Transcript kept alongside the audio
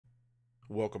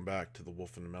Welcome back to The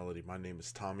Wolf and the Melody. My name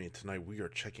is Tommy, and tonight we are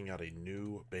checking out a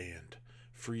new band,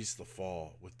 Freeze the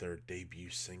Fall, with their debut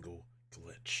single,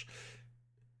 Glitch.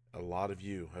 A lot of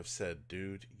you have said,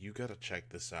 dude, you gotta check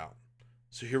this out.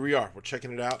 So here we are, we're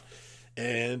checking it out,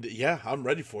 and yeah, I'm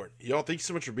ready for it. Y'all, thank you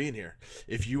so much for being here.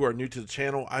 If you are new to the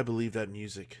channel, I believe that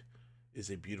music is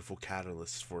a beautiful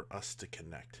catalyst for us to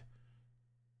connect.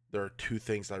 There are two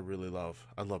things I really love.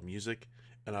 I love music,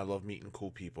 and I love meeting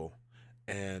cool people.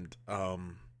 And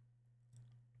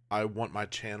I want my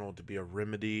channel to be a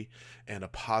remedy and a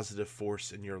positive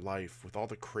force in your life. With all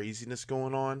the craziness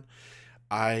going on,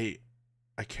 I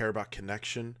care about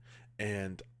connection,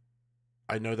 and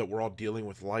I know that we're all dealing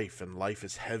with life, and life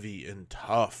is heavy and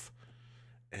tough,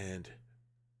 and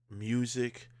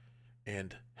music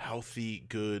and healthy,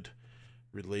 good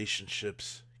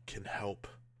relationships can help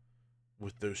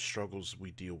with those struggles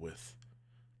we deal with.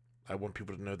 I want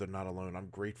people to know they're not alone. I'm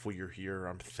grateful you're here.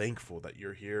 I'm thankful that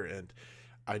you're here, and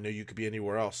I know you could be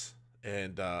anywhere else.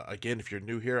 And again, if you're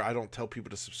new here, I don't tell people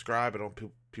to subscribe. I don't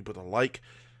tell people to like.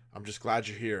 I'm just glad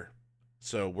you're here.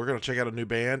 So we're going to check out a new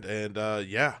band, and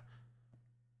yeah,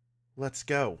 let's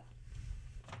go.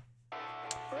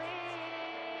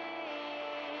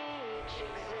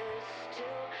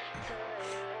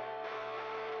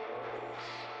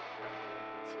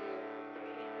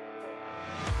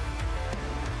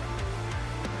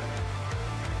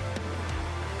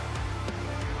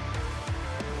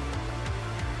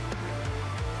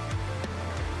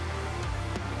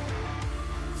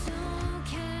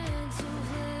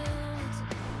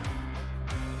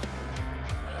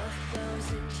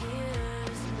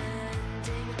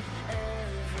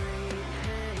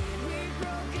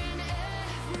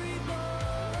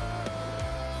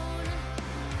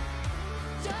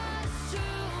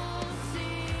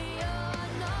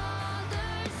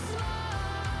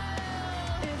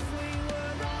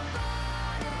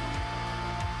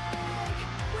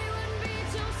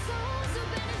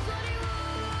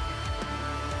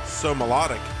 So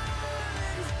melodic.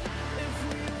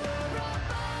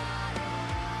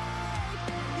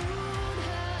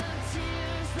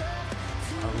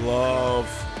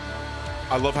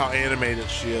 I love how animated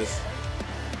she is.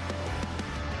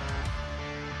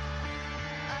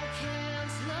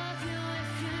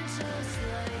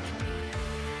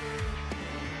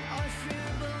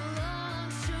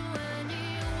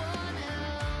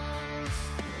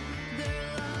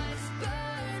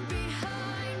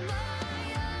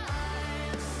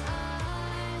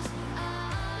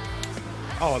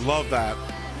 Oh, I love that.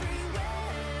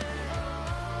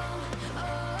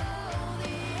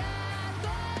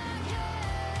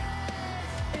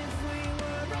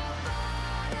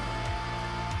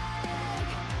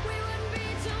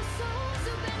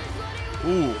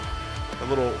 Ooh, a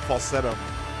little falsetto.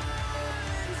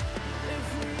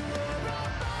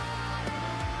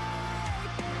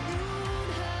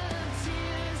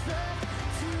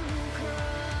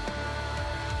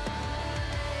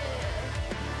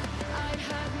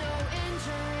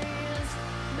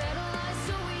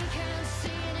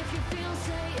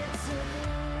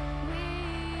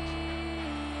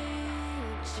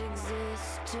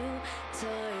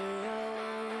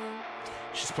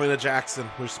 She's playing a Jackson.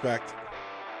 Respect.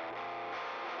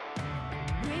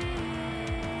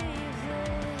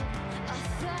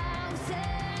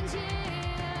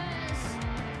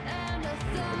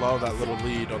 I love that little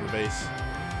lead on the bass.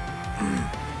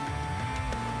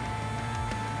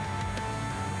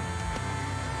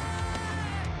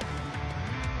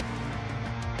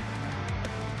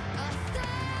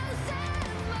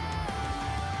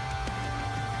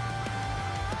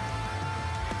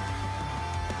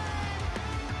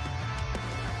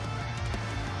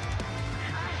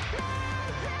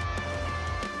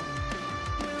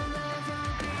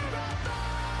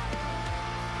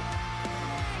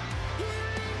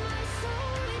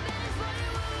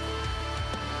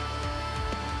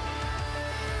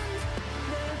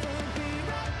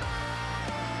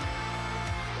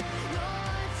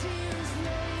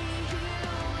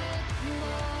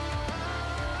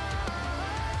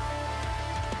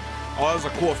 Oh, that was a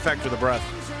cool effect with the breath.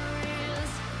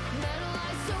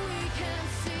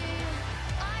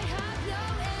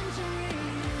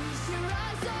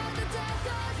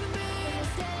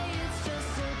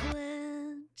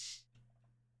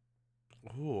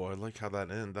 Oh, I like how that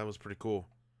ended. That was pretty cool.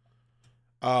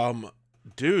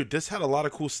 Dude, this had a lot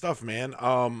of cool stuff, man.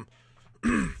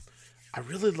 I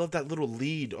really love that little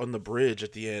lead on the bridge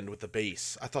at the end with the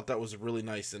bass. I thought that was really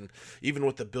nice, and even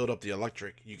with the build up, the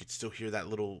electric, you could still hear that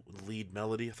little lead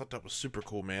melody. I thought that was super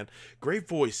cool, man. Great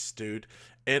voice, dude.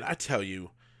 And I tell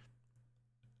you,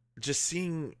 just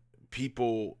seeing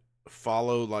people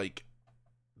follow like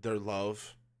their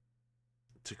love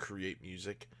to create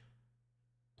music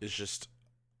is just,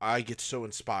 I get so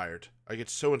inspired. I get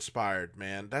so inspired,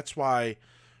 man. That's why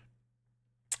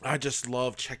I just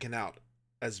love checking out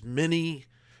as many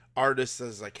artists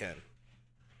as I can,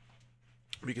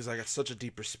 because I got such a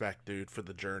deep respect, dude, for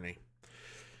the journey.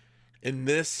 And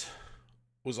this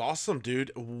was awesome,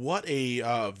 dude. What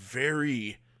a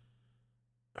very,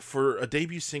 for a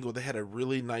debut single, they had a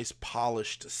really nice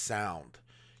polished sound,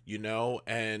 you know,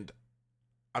 and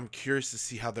I'm curious to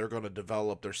see how they're going to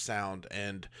develop their sound,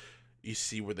 and you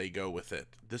see where they go with it.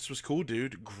 This was cool,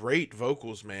 dude. Great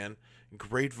vocals, man.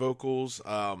 Great vocals.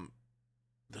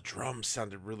 The drums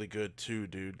sounded really good too,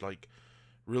 dude. Like,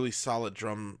 really solid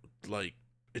drum. Like,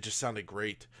 it just sounded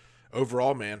great.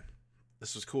 Overall, man,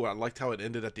 this was cool. I liked how it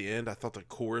ended at the end. I thought the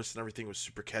chorus and everything was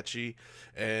super catchy,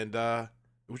 and it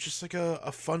was just like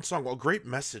a fun song. Well, great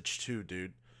message too,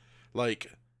 dude.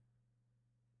 Like,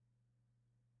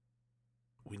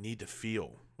 we need to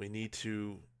feel. We need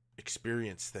to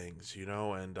experience things, you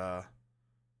know, and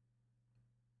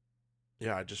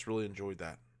yeah, I just really enjoyed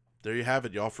that. There you have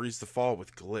it, y'all. Freeze the Fall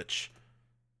with Glitch.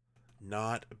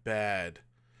 Not bad.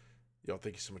 Y'all,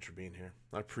 thank you so much for being here.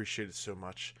 I appreciate it so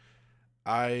much.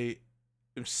 I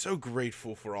am so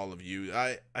grateful for all of you.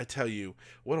 I tell you,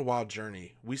 what a wild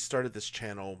journey. We started this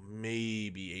channel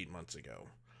maybe 8 months ago,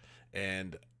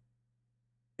 and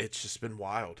it's just been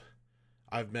wild.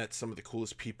 I've met some of the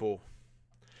coolest people,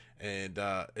 and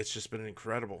it's just been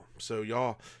incredible. So,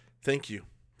 y'all, thank you.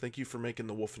 Thank you for making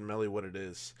the Wolf and Melly what it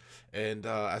is. And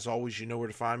as always, you know where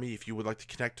to find me. If you would like to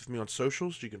connect with me on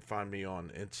socials, you can find me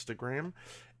on Instagram.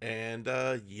 And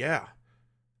yeah,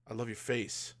 I love your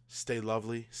face. Stay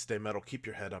lovely, stay metal, keep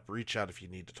your head up, reach out if you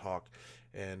need to talk.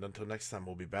 And until next time,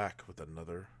 we'll be back with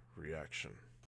another reaction.